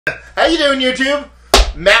How you doing, YouTube?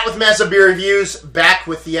 Matt with NEPA Beer Reviews, back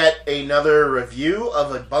with yet another review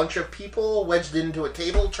of a bunch of people wedged into a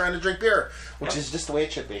table trying to drink beer, which is just the way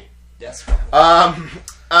it should be. Yes.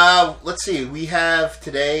 Let's see. We have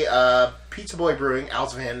today Pizza Boy Brewing,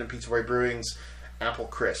 Owls of Hampden, Pizza Boy Brewing's Apple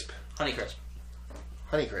Crisp. Honey Crisp.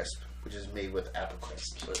 Honey Crisp, which is made with apple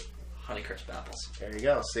crisp. With Honey Crisp apples. There you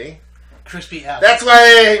go. See? Crispy apples. That's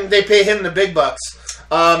why they pay him the big bucks.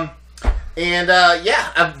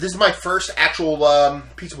 This is my first actual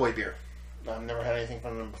Pizza Boy beer. I've never had anything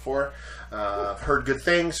from them before. I've heard good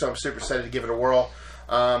things, so I'm super excited to give it a whirl.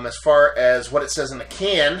 As far as what it says in the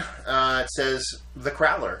can, it says the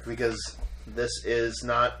Crowler, because this is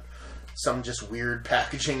not some just weird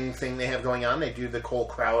packaging thing they have going on. They do the whole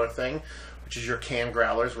Crowler thing, which is your can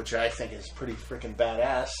growlers, which I think is pretty freaking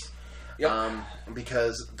badass. Yep.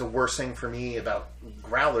 Because the worst thing for me about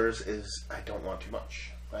growlers is I don't want too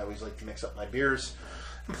much. I always like to mix up my beers.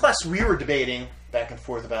 And plus, we were debating back and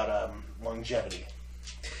forth about longevity.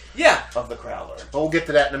 Yeah. Of the Crowler. But we'll get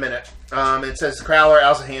to that in a minute. It says Crowler,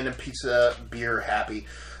 Owls of Hampden, Pizza, Beer, Happy.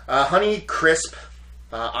 Honey Crisp,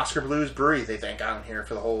 Oscar Blues Brewery, they thank on here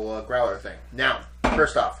for the whole Growler thing. Now,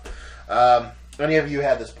 first off, any of you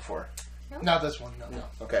had this before? No. Not this one, no.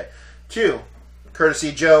 Okay. 2,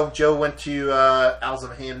 courtesy Joe. Joe went to Owls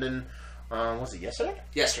of Hampden, was it yesterday?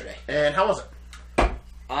 Yesterday. And how was it?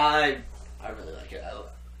 I really like it.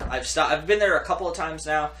 I've been there a couple of times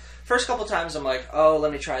now. First couple of times I'm like, oh,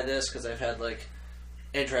 let me try this, because I've had like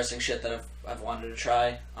interesting shit that I've wanted to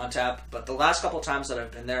try on tap. But the last couple of times that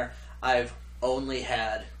I've been there, I've only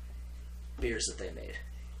had beers that they made,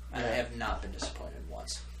 and I have not been disappointed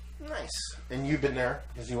once. Nice. And you've been there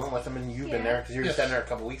because you went with them, and you've been there because you were just down there a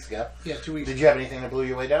couple weeks ago. Yeah, 2 weeks. Did you have anything that blew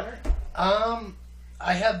you away down there?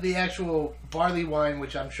 I have the actual barley wine,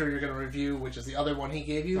 which I'm sure you're going to review, which is the other one he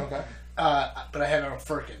gave you. Okay. But I had it on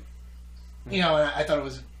Firkin. You know, and I thought it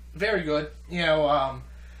was very good. You know,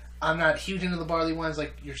 I'm not huge into the barley wines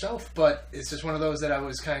like yourself, but it's just one of those that I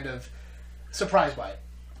was kind of surprised by it.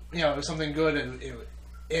 You know, it was something good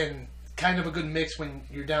and kind of a good mix when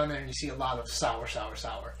you're down there and you see a lot of sour.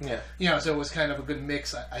 Yeah. You know, so it was kind of a good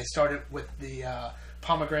mix. I started with the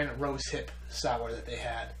pomegranate rose hip sour that they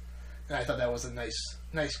had. And I thought that was a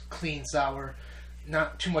nice clean sour.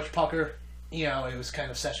 Not too much pucker. You know, it was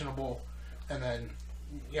kind of sessionable. And then,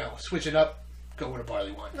 you know, switch it up, go with a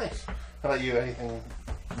barley wine. Nice. How about you? Anything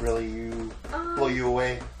really blow you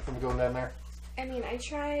away from going down there? I mean, I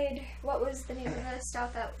tried, what was the name of the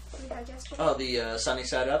stuff that we had yesterday? Oh, the Sunny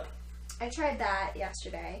Side Up? I tried that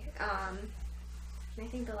yesterday. And I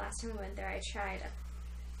think the last time I went there, I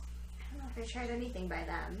don't know if I tried anything by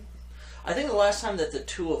them. I think the last time that the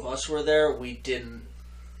two of us were there, we didn't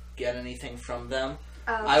get anything from them.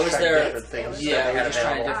 I was there. Different things. Yeah, we were just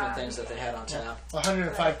trying different things that they had on tap.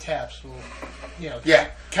 105 taps will, you know,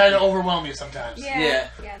 kind of overwhelm you sometimes. Yeah,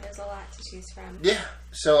 there's a lot to choose from. Yeah.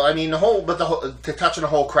 So I mean, to touch on the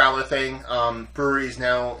whole Crowler thing, breweries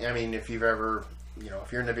now. I mean, if you've ever,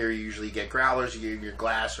 if you're in the beer, you usually get growlers. You get your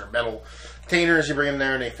glass or metal containers. You bring them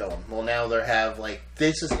there and they fill them. Well, now they have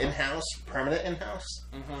this is in-house, permanent in-house.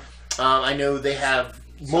 Mm-hmm. I know they have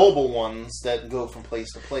mobile ones that go from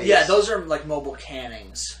place to place. Yeah, those are like mobile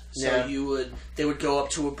cannings. So they would go up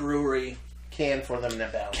to a brewery, can for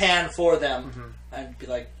them, and be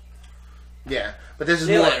like, yeah. But this is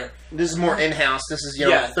see you more. later. This is more in-house. This is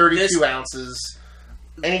 32 ounces.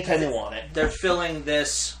 Anytime you want it. They're filling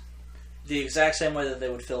this the exact same way that they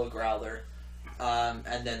would fill a growler,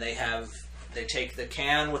 and then they take the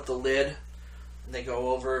can with the lid, and they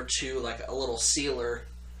go over to like a little sealer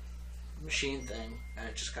machine thing, and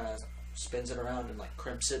it just kind of spins it around and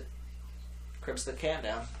crimps the can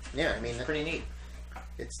down. Yeah, I mean, it's pretty neat.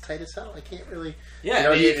 It's tight as hell. I can't really.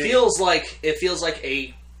 Yeah, it feels like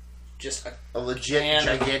a legit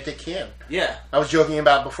gigantic can. Yeah, I was joking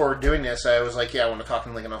about before doing this. I was like, I want to talk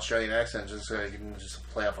in an Australian accent just so I can just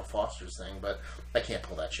play off a Foster's thing, but I can't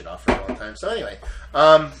pull that shit off for a long time. So anyway,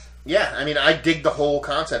 yeah, I mean, I dig the whole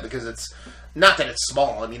concept because it's. Not that it's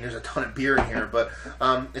small. I mean, there's a ton of beer in here, but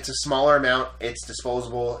it's a smaller amount. It's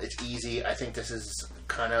disposable. It's easy. I think this is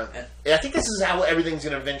I think this is how everything's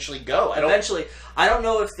going to eventually go. I don't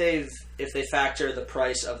know if they factor the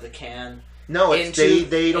price of the can. No, they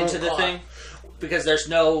don't into the thing, because there's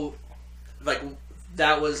no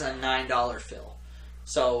that was a $9 fill.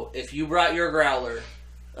 So if you brought your growler,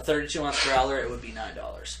 a 32-ounce growler, it would be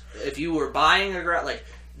 $9. If you were buying a growler,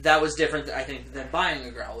 that was different, I think, than buying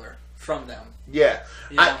a growler from them. Yeah.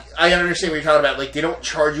 Yeah. I understand what you're talking about. Like, they don't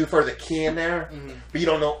charge you for the can there, Mm-hmm. but you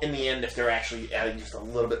don't know in the end if they're actually adding just a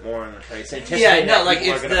little bit more on the price. Yeah, no, like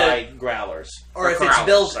people if are going to buy growlers. Or if Crowlers, it's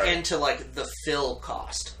built sorry. into, like, the fill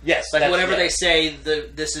cost. Yes. Like, that's- whatever yeah. they say,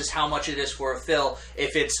 this is how much it is for a fill,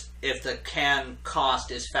 if the can cost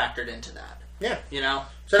is factored into that. Yeah. You know?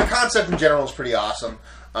 So the concept in general is pretty awesome.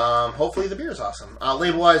 Hopefully the beer is awesome.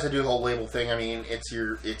 Label-wise, I do the whole label thing. I mean,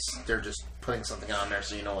 they're just putting something on there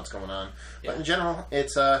so you know what's going on. Yeah. But in general,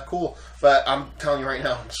 it's cool. But I'm telling you right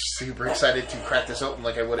now, I'm super excited to crack this open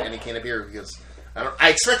like I would any can of beer because I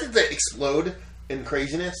expect it to explode in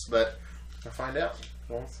craziness, but we'll find out.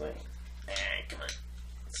 We'll see. Come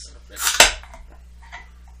on.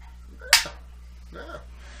 No.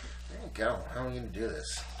 There you go. How are we going to do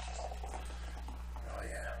this? Oh,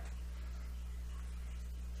 yeah.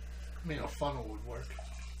 I mean, a funnel would work.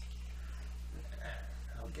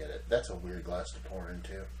 I'll get it. That's a weird glass to pour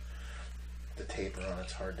into. The taper on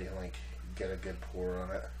it's hard to like get a good pour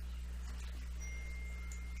on it.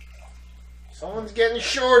 Someone's getting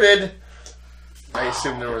shorted. I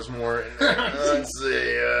assume there was more in there. Let's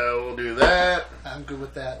see. We'll do that. I'm good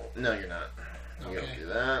with that. No, you're not. You Okay. don't do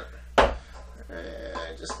that.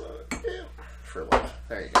 Just for life.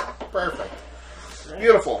 There you go. Perfect.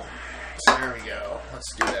 Beautiful. So there we go.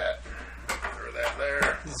 Let's do that. Throw that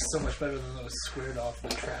there. This is so much better than those squared off the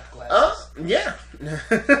trap glasses. Yeah.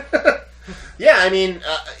 Yeah, I mean,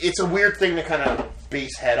 it's a weird thing to kind of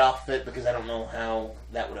base head off it because I don't know how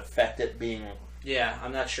that would affect it being Yeah,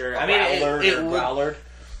 I'm not sure. I mean, growlered.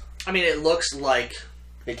 I mean, it looks like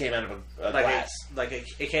It came out of a like glass.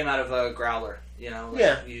 it came out of a growler. You know, like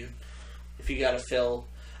Yeah. If you got to fill.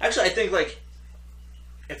 Actually, I think like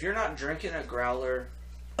if you're not drinking a growler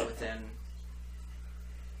within,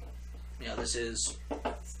 this is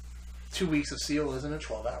 2 weeks of seal, isn't it?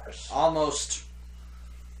 12 hours. almost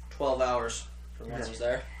 12 hours from when I was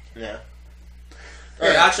there. Yeah. Or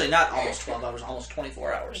actually, not almost 12 hours, almost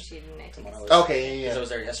 24 hours. From when I was, Okay, yeah. Because I was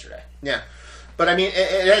there yesterday. Yeah. But I mean,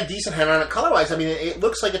 it had a decent head on it. Color-wise, I mean, it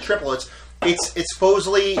looks like a triple. It's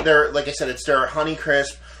supposedly, like I said, it's their Honey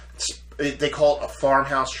Crisp. They call it a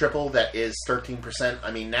farmhouse triple that is 13%.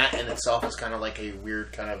 I mean, that in itself is kind of like a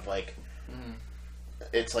weird kind of like,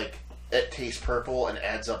 it's like, it tastes purple and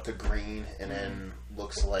adds up to green and then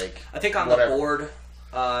looks like I think on whatever. the board,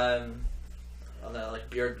 on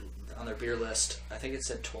their beer list, I think it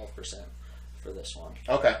said 12% for this one.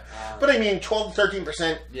 Okay. But I mean, 12 to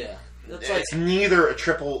 13%, Yeah, it's neither a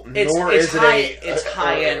triple It's- nor it's is it high- a it's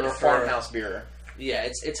high end or a for- farmhouse beer. yeah,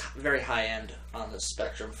 it's very high end on the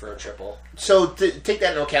spectrum for a triple. So to take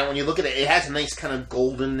that into account, when you look at it, it has a nice kind of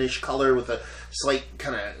goldenish color with a slight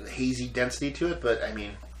kind of hazy density to it. But I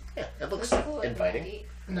mean, yeah, it looks inviting.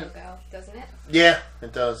 Logo, doesn't it? Yeah,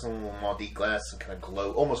 it does. A little Maldic glass and kind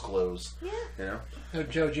of almost glows. Yeah. You know. No,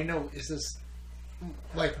 Joe, do you know, is this,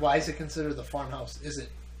 like, why is it considered the farmhouse? Is it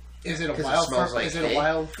a 'Cause it wild smells like is it a hay?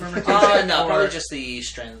 wild fermentation? No, or- probably just the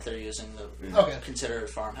yeast strain that they're using. Okay. Considered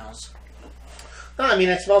farmhouse. No, I mean,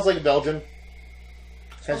 it smells like a Belgian.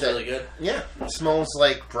 Smells really good. Yeah, it smells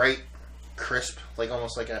like bright, crisp, like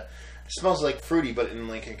almost like a. It smells like fruity, but in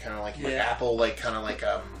like a kind of like apple, like kind of like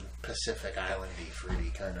Pacific Islandy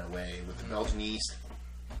fruity kind of way with the Belgian yeast.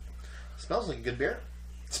 It smells like a good beer.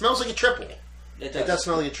 It smells like a triple. It It does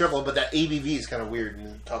smell like a triple, but that ABV is kind of weird.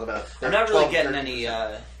 And talk about. I'm not really 12, getting 13%.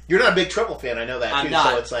 any. You're not a big triple fan, I know that I'm too.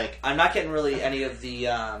 not. So it's like I'm not getting really any of the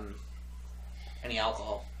any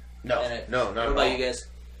alcohol. no, in it. no, not What at about all. you guys?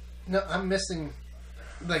 No, I'm missing,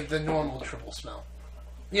 like, the normal triple smell.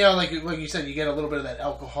 You know, like you said, you get a little bit of that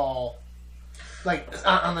alcohol, like,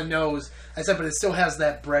 on the nose. I said, but it still has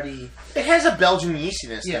that bready. It has a Belgian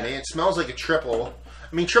yeastiness Yeah. to me. It smells like a triple.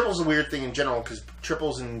 I mean, triple's a weird thing in general because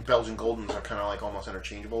triples and Belgian Goldens are kind of like almost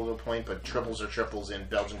interchangeable to a point, but triples are triples and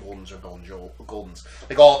Belgian Goldens are Belgian Goldens.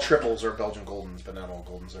 Like all triples are Belgian Goldens, but not all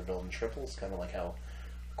Goldens are Belgian triples. Kind of like how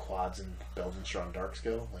quads and Belgian strong darks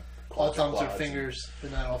go. Like All quads thumbs are quads fingers,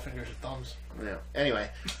 but not all fingers are thumbs. and- yeah. Anyway,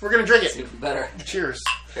 we're gonna drink It's it. even better. Cheers.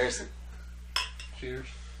 Cheers. Cheers.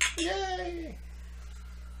 Yay.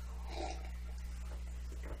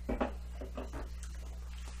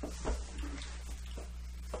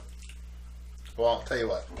 Well, I'll tell you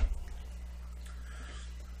what.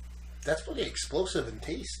 That's pretty explosive in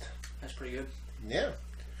taste. That's pretty good. Yeah.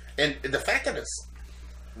 And the fact that it's,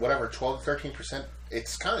 whatever, 12 to 13%,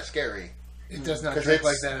 it's kind of scary. It does not 'Cause drink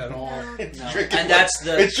like it's- that at all. It's No. drinking And like- that's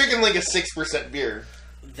the- It's drinking like a 6% beer.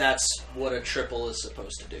 That's what a triple is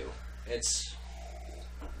supposed to do. It's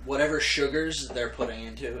whatever sugars they're putting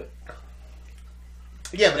into it.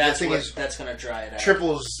 Yeah, but That's the thing what, is, that's going to dry it out.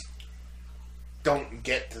 triples don't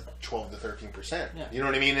get to 12 to 13%. Yeah. You know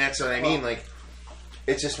what I mean? That's what I mean. Like,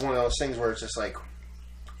 it's just one of those things where it's just like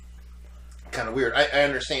kind of weird. I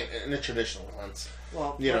understand in the traditional sense.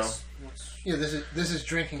 Well, you know, Yeah, this is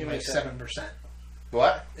drinking like 7%.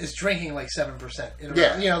 what? It's drinking like 7%.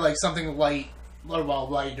 Yeah. You know, like something light,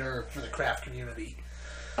 lighter for the craft community.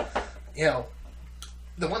 You know,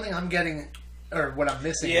 the one thing I'm getting, or what I'm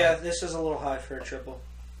missing. yeah, this is a little high for a triple.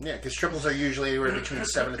 Yeah, because triples are usually anywhere between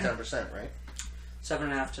 7 to 10%, right?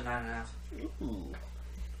 7.5 to 9.5. Ooh.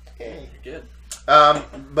 Okay. Good.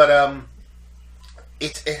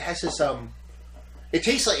 It has this it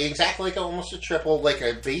tastes like exactly like almost a triple, like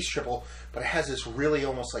a base triple, but it has this really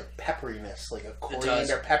almost like pepperiness, like a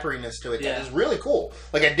coriander pepperiness to it. Yeah. That is really cool.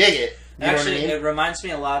 Like, I dig it. You know what I mean? It reminds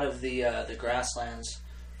me a lot of the Grasslands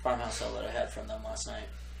farmhouse ale that I had from them last night.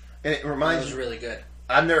 And it It reminds was me. really good.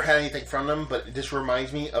 I've never had anything from them, but this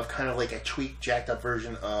reminds me of kind of like a tweaked, jacked up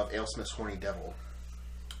version of AleSmith's Horny Devil.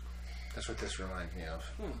 That's what this reminds me of.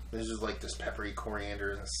 This is like this peppery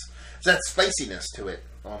coriander. It's that spiciness to it,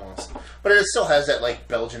 almost. But it still has that, like,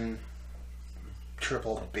 Belgian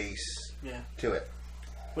triple base to it.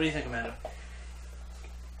 What do you think, Amanda?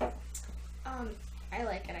 I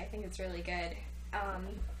like it. I think it's really good.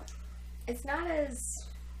 It's not as...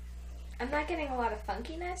 I'm not getting a lot of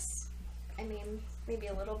funkiness. I mean, maybe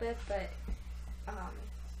a little bit, but I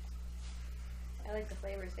like the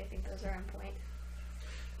flavors. I think those are on point.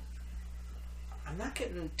 I'm not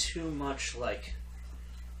getting too much, like...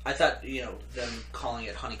 I thought, them calling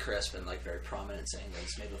it Honeycrisp and, like, very prominent, saying that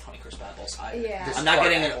it's made with Honeycrisp apples. Yeah. I'm not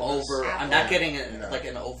getting an Apple. I'm not getting like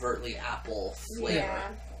an overtly apple flavor. Yeah.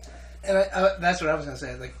 And that's what I was going to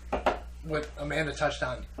say. Like, what Amanda touched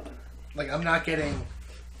on. Like, I'm not getting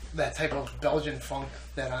that type of Belgian funk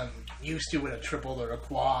that I'm used to with a triple or a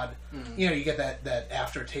quad. Mm-hmm. You know, you get that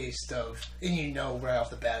aftertaste of, and you know right off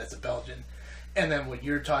the bat it's a Belgian. And then what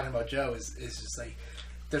you're talking about, Joe, is just like,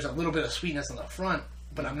 there's a little bit of sweetness on the front,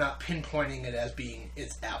 but I'm not pinpointing it as being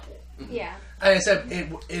it's apple. Yeah. And I said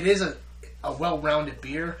it is a well-rounded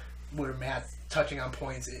beer where Matt's touching on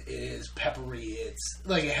points. It is peppery. It's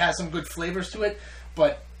like it has some good flavors to it,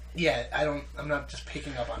 but yeah, I'm not just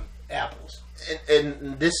picking up on apples.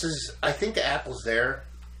 And this is, I think the apple's there,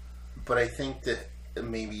 but I think that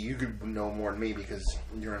maybe you could know more than me because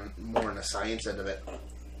you're more in the science end of it.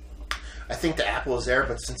 I think the apple is there,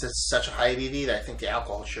 but since it's such a high ABV, I think the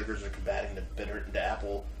alcohol sugars are combating the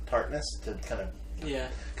apple tartness to kind of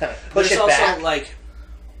push there's it also, back. Like,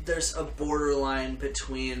 there's a borderline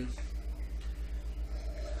between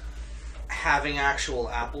having actual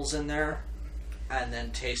apples in there and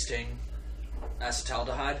then tasting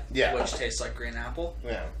acetaldehyde, which tastes like green apple.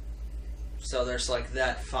 Yeah. So there's like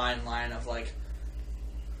that fine line of like,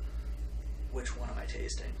 which one am I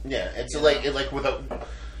tasting? Yeah, it's like with a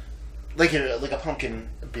like a pumpkin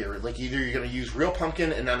beer. Like either you're going to use real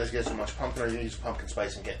pumpkin and not as good as much pumpkin, or you're going to use pumpkin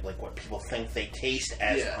spice and get like what people think they taste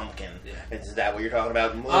as pumpkin. Yeah. Is that what you're talking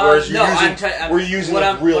about? What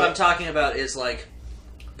I'm talking about is like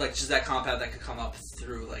just that compound that could come up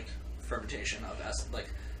through like fermentation of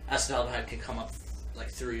acetaldehyde can come up like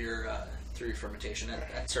through your fermentation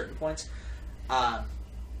at certain points. I'm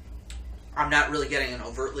not really getting an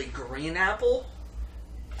overtly green apple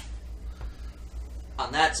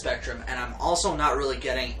on that spectrum, and I'm also not really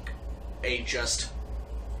getting a just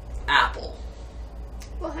apple.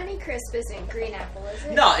 Well, Honeycrisp isn't green apple, is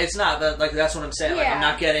it? No, it's not. That's what I'm saying. Like, I'm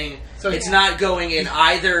not getting. It's not going in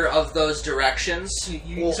either of those directions. So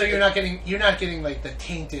you're not getting like the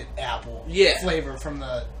tainted apple flavor from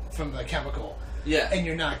the chemical. Yeah, and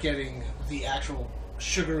you're not getting the actual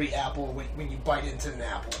sugary apple when you bite into an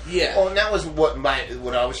apple. Yeah. Well, and that was what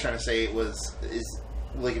I was trying to say is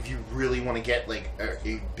like if you really want to get like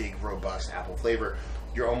a big robust apple flavor,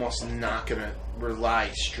 you're almost not going to rely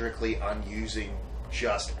strictly on using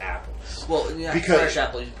just apples. Well, yeah, because fresh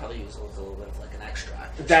apple you probably use a little bit of like an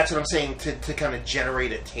extract. That's what I'm saying to kind of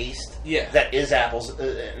generate a taste. Yeah. That is apples,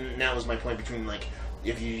 and that was my point between like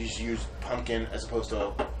if you just use pumpkin as opposed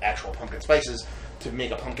to actual pumpkin spices to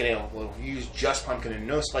make a pumpkin ale. Well, if you use just pumpkin and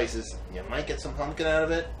no spices, you might get some pumpkin out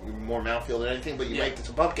of it, more mouthfeel than anything, but you might get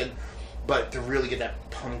some pumpkin. But to really get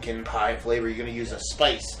that pumpkin pie flavor, you're going to use a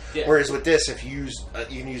spice. Yeah. Whereas with this, if you use,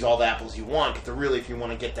 you can use all the apples you want, but if you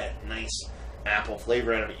want to get that nice apple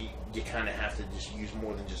flavor out of it, you kind of have to just use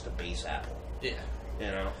more than just a base apple. Yeah. You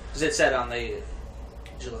know? Because it said did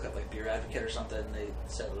you look up like Beer Advocate or something? They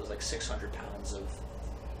said it was like 600 pounds of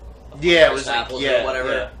it was apples or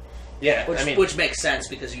whatever. Yeah. Which makes sense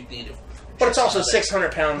because you need it. But it's also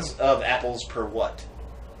 600 pounds of apples per what?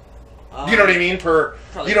 You know what I mean? Per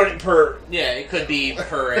Probably. you know per. Yeah, it could be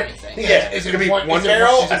per anything. Yeah, Is it it could be one- one is it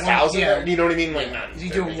barrel, one- is it 1,000. one- You know what I mean? Like, not. Is he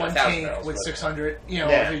doing one 1,000 tank barrels, with but- 600? You know,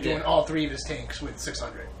 Yeah. or is he doing all three of his tanks with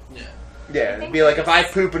 600? Yeah. Yeah, it'd be like if I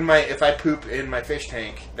poop in my fish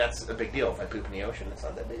tank, that's a big deal. If I poop in the ocean, it's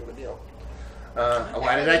not that big of a deal.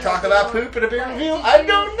 Why did I talk about poop in a beer review? I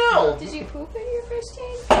don't know. Did you poop in your fish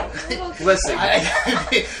tank? Listen,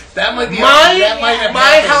 That might be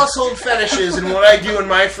my household fetishes and what I do in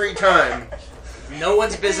my free time, No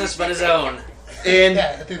one's business but his own. and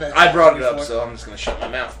Yeah, I think that's I brought it up, before. so I'm just gonna shut my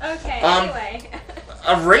mouth. Okay, Um, anyway.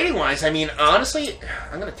 Rating wise, I mean, honestly,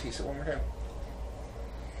 I'm gonna taste it one more time.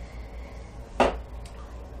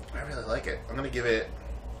 I really like it. I'm gonna give it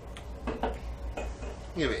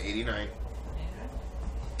 89.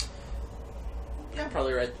 Yeah, I'm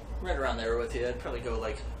probably right around there with you. I'd probably go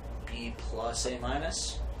like B plus, A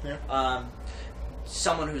minus. Yeah.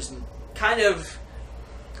 Someone who's kind of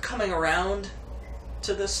coming around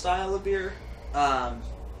to this style of beer.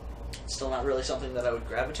 Still not really something that I would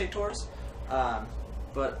gravitate towards.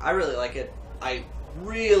 But I really like it. I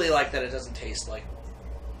really like that it doesn't taste like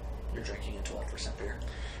you're drinking a 12% beer.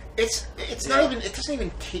 It's not even. It doesn't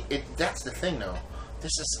even. That's the thing, though.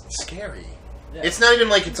 This is scary. Yeah. It's not even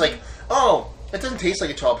like it's like, oh, it doesn't taste like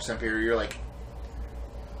a 12% beer. You're like,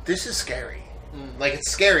 this is scary. Like, it's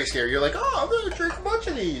scary. You're like, oh, I'm going to drink a bunch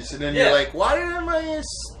of these. And then you're like, why am I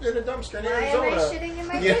in a dumpster in Why Arizona? am I shitting in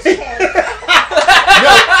my Yeah. fish tank?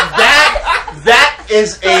 No, that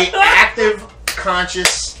is a active,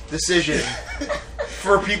 conscious decision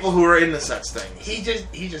for people who are into such things. He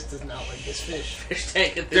just does not like his fish. Fish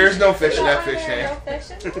tank. There's no fish in Why that are fish there tank. no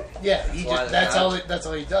fish in there? Yeah, Why that's not? that's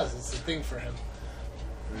all he does. It's a thing for him.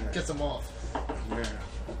 Gets him off. Yeah.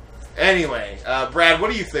 Anyway, Brad,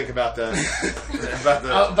 what do you think about the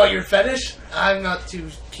About your fetish? I'm not too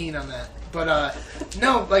keen on that. But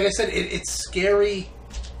no, like I said, it's scary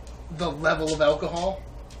the level of alcohol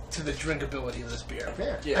to the drinkability of this beer.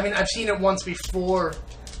 Yeah. I mean, I've seen it once before.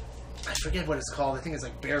 I forget what it's called. I think it's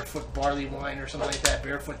like Barefoot Barley Wine or something like that.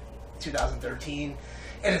 Barefoot 2013.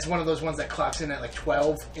 And it's one of those ones that clocks in at like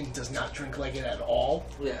 12 and does not drink like it at all.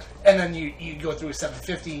 Yeah. And then you go through a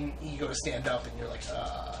 750 and you go to stand up and you're like,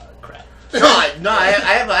 crap.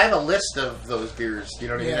 I have a list of those beers. You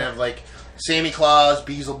know what I mean? Yeah. I have like Sammy Claus,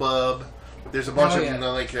 Beelzebub. There's a bunch of them. Yeah.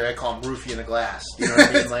 Like I call them roofie in a glass. You know what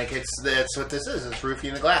I mean? Like that's what this is. It's roofie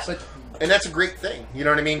in a glass, and that's a great thing. You know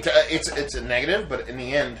what I mean? It's a negative, but in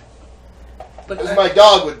the end, But my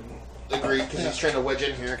dog would agree because he's trying to wedge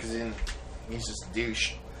in here because he's just a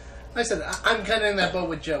douche. like I said, I'm kind of in that boat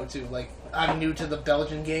with Joe too. Like I'm new to the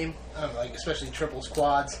Belgian game, like especially triples,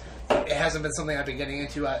 quads. It hasn't been something I've been getting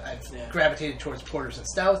into. I've gravitated towards porters and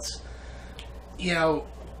stouts. You know,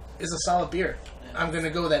 it's a solid beer. I'm going to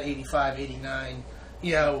go that 85, 89.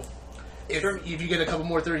 You know, if you get a couple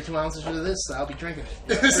more 32 ounces of this, I'll be drinking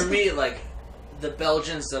it. For me, like, the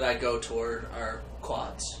Belgians that I go toward are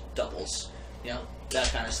quads, doubles, you know, that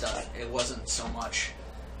kind of stuff. It wasn't so much.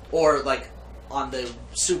 Or, like, on the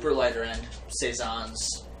super lighter end,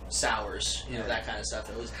 Saisons, sours, you know, that kind of stuff.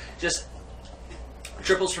 It was just...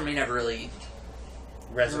 Triples for me never really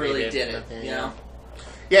did it, you know?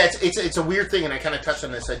 Yeah, it's a weird thing, and I kind of touched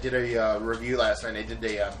on this. I did a review last night. I did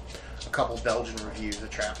a couple Belgian reviews, the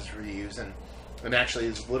Trappist reviews, and actually,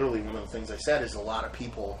 is literally one of the things I said is a lot of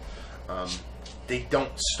people they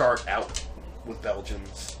don't start out with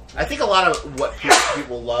Belgians. I think a lot of what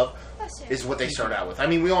people love is what they start out with. I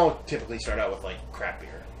mean, we all typically start out with like crap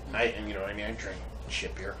beer, and you know what I mean. I drink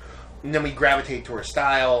shit beer, and then we gravitate to a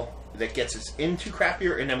style that gets us into craft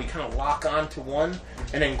beer, and then we kind of lock on to one,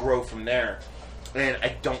 and then grow from there. And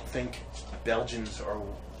I don't think Belgians are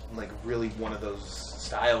like really one of those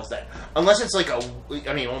styles that, unless it's like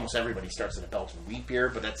I mean, almost everybody starts with a Belgian wheat beer,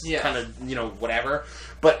 but that's kind of, you know, whatever.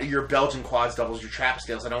 But your Belgian quads, doubles, your Trappist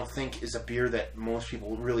ales, I don't think is a beer that most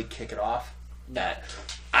people really kick it off.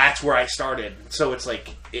 That's where I started. So it's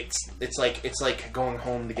like it's like going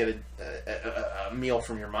home to get a meal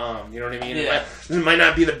from your mom. You know what I mean? Yeah. It might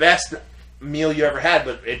not be the best meal you ever had,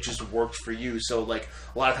 but it just worked for you. So like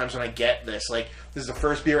a lot of times when I get this, like this is the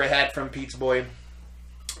first beer I had from Pizza Boy,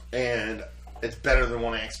 and it's better than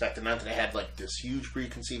one I expected. Not that I had like this huge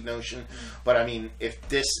preconceived notion, but I mean, if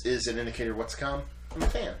this is an indicator of what's to come, I'm a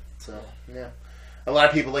fan. So yeah, a lot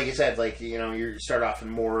of people, like you said, like, you know, you start off in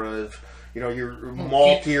more of, you know, your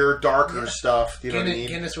maltier, darker stuff. You know what I mean?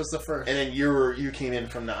 Guinness was the first, and then you came in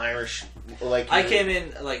from the Irish, like I came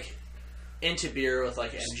in like into beer with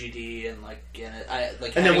like MGD and like Guinness.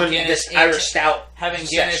 And then when Guinness this Irish stout having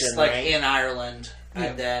section, Guinness like right? in Ireland,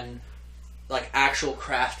 and then like actual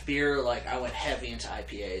craft beer, like I went heavy into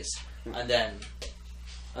IPAs, and then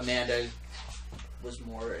Amanda was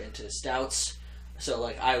more into stouts, so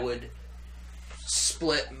like I would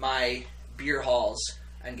split my beer halls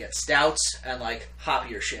and get stouts and like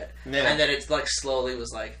hoppier shit, Yeah. and then it like slowly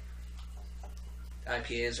was like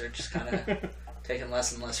IPAs are just kind of taking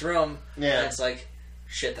less and less room. Yeah. And it's like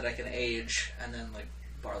shit that I can age, and then like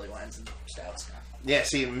barley wines and stouts now. Yeah,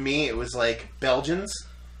 see, me, it was like Belgians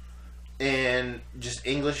and just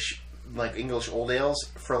English old ales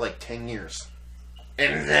for like 10 years.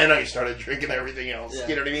 And then I started drinking everything else. Yeah.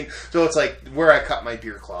 You know what I mean? So it's like where I cut my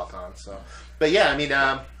beer cloth on. So, but yeah, I mean,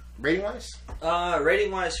 rating wise?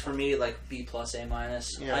 Rating wise for me, like B plus A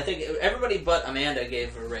minus. Yeah. I think everybody but Amanda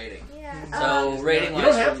gave a rating. Yeah. So rating You wise,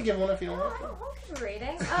 don't have to give one if you don't want to. I'll give a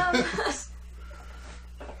rating.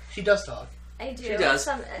 She does talk. I do. she does.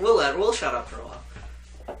 We'll shut up for a while.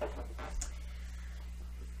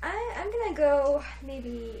 I'm gonna go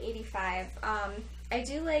maybe 85. I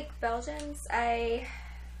do like Belgians. I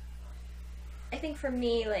think for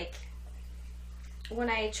me, like, when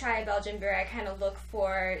I try Belgian beer, I kind of look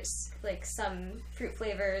for like some fruit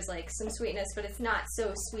flavors, like some sweetness, but it's not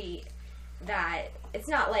so sweet that it's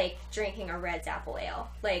not like drinking a Red's apple ale.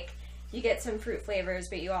 Like, you get some fruit flavors,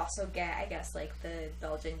 but you also get, I guess, like the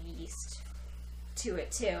Belgian yeast to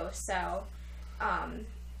it too. So,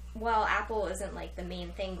 well, apple isn't like the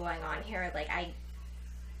main thing going on here. Like, I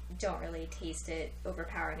don't really taste it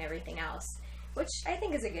overpowering everything else, which I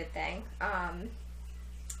think is a good thing.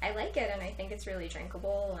 I like it, and I think it's really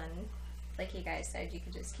drinkable, and like you guys said, you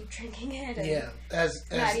could just keep drinking it. And Yeah, as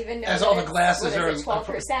even know as that all the it's- glasses what are, is it, are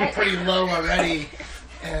 12%? pretty low already,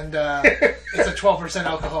 and it's a 12%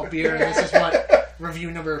 alcohol beer. And this is what review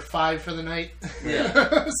number 5 for the night.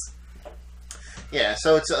 Yeah. Yeah,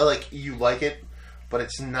 so it's like you like it, but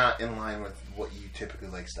it's not in line with what you typically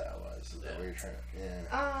like style-wise. Is that what you're trying to...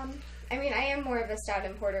 Yeah. I mean, I am more of a stout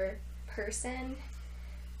and porter person,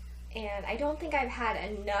 and I don't think I've had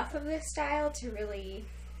enough of this style to really,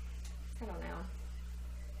 I don't know,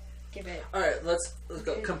 give it. All right, let's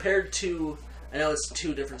go. Compared to, I know it's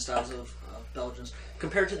two different styles of Belgians.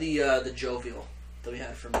 Compared to the jovial that we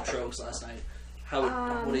had from Trogs last night,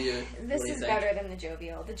 what do you? This what do you is think? better than the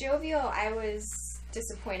jovial. The jovial I was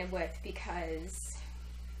disappointed with because,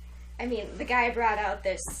 I mean, the guy brought out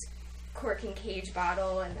this cork and cage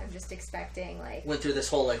bottle, and I'm just expecting like Went through this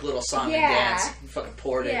whole like little song Yeah. and dance, and fucking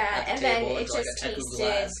poured it at the and table then it into like just a 10 tasted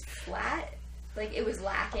glass. flat. Like, it was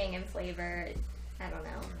lacking in flavor. I don't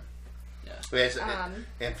know. But it's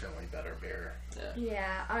infinitely better beer.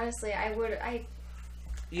 Yeah, honestly, I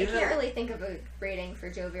You can't really think of a rating for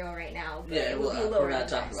jovial right now. But Yeah, it would be we're lower not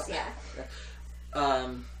than talking this. about Yeah.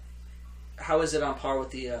 that. How is it on par with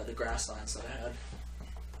the grasslands that I had?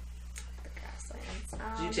 The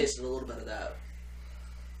grasslands. Did you tasted a little bit of that?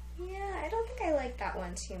 Yeah, I don't think I like that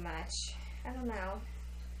one too much. I don't know.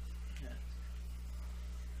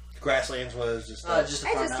 Grasslands was just... Just a I just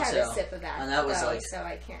farmhouse had ale. a sip of that, And that was though, like so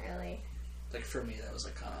I can't really. Like for me, that was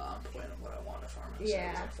like kind of on point of what I wanted a farmhouse. Yeah.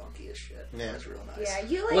 It was like funky as shit. Yeah. It was real nice. Yeah,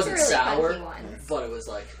 you It like the wasn't really sour, funky ones. but it was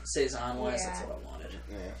like saison wise. That's Yeah. what I wanted.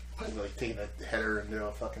 Yeah. Like taking a header into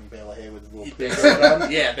a fucking bale of hay with a little Big- pig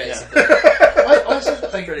on. yeah, basically. Honestly,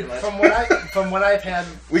 like, Pretty much. from what I've had,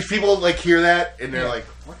 Which people like hear that and they're Yeah. like,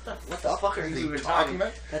 "What the What the fuck are you even talking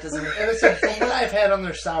about? That doesn't. and it's like, from what I've had on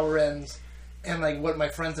their sour ends, and like what my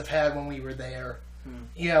friends have had when we were there,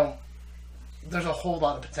 you know, there's a whole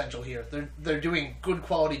lot of potential here. They're doing good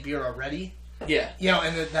quality beer already, Yeah. you know,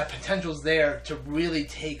 and that potential's there to really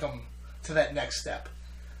take them to that next step.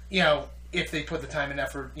 You know, if they put the time and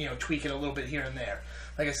effort, you know, tweak it a little bit here and there.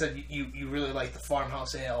 Like I said, you really like the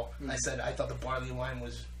farmhouse ale. I said I thought the barley wine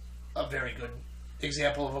was a very good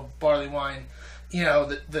example of a barley wine. You know,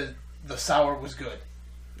 the sour was good.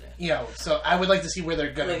 Yeah. You know, so I would like to see where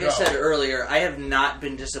they're gonna Like go. I said earlier, I have not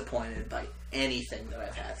been disappointed by anything that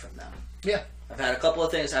I've had from them. Yeah. I've had a couple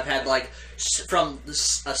of things. I've had like from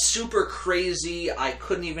a super crazy, I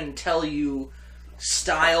couldn't even tell you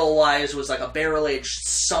style wise was like a barrel aged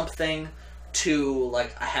something to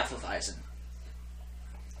like a Hefeweizen.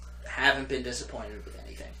 Haven't been disappointed with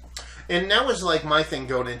anything. And that was like my thing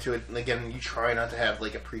going into it. And again, you try not to have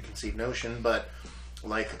like a preconceived notion, but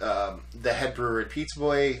like the head brewer at Pizza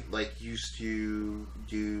Boy, like we used to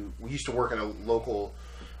work in a local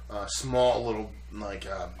small little like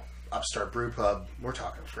upstart brew pub. We're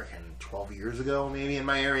talking freaking 12 years ago, maybe, in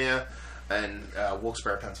my area, and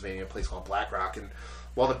Wilkes-Barre, Pennsylvania, a place called Black Rock. And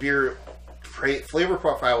while the beer flavor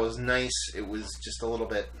profile was nice, it was just a little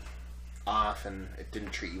bit off, and it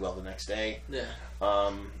didn't treat you well the next day. Yeah.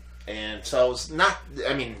 And so it was not.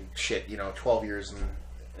 I mean, shit. 12 years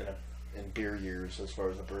in beer years as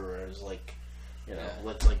far as a brewer, I was like You know,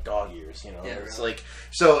 Yeah. it's like dog ears. You know, Yeah, it's really. like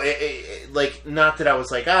so. Like not that I was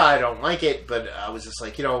like, I don't like it, but I was just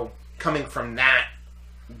like, coming from that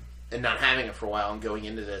and not having it for a while and going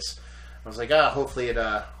into this, I was like, hopefully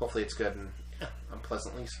it's good. And yeah, I'm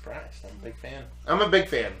pleasantly surprised. I'm a big fan. I'm a big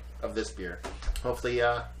fan of this beer. Hopefully,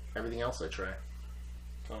 everything else I try.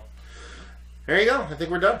 So there you go. I think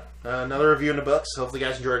we're done. Another review in the books. Hopefully, you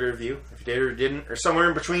guys enjoyed the review. If you did or didn't, or somewhere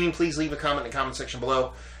in between, please leave a comment in the comment section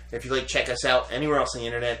below. If you'd like to check us out anywhere else on the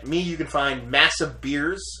internet, you can find Massive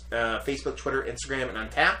Beers, Facebook, Twitter, Instagram, and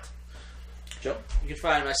Untapped. Joe? You can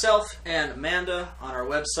find myself and Amanda on our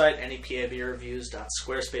website,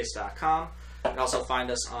 nepabeerreviews.squarespace.com. You can also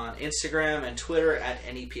find us on Instagram and Twitter at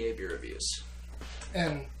NEPA Beer Reviews.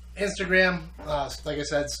 And Instagram, like I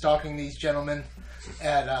said, stalking these gentlemen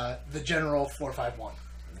at the General 451.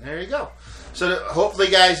 There you go. So hopefully,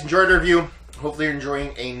 you guys enjoyed the review. Hopefully, you're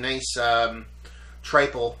enjoying a nice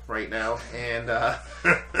Tripel right now. And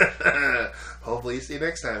hopefully, see you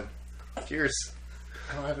next time. Cheers.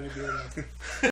 I don't have any beer now.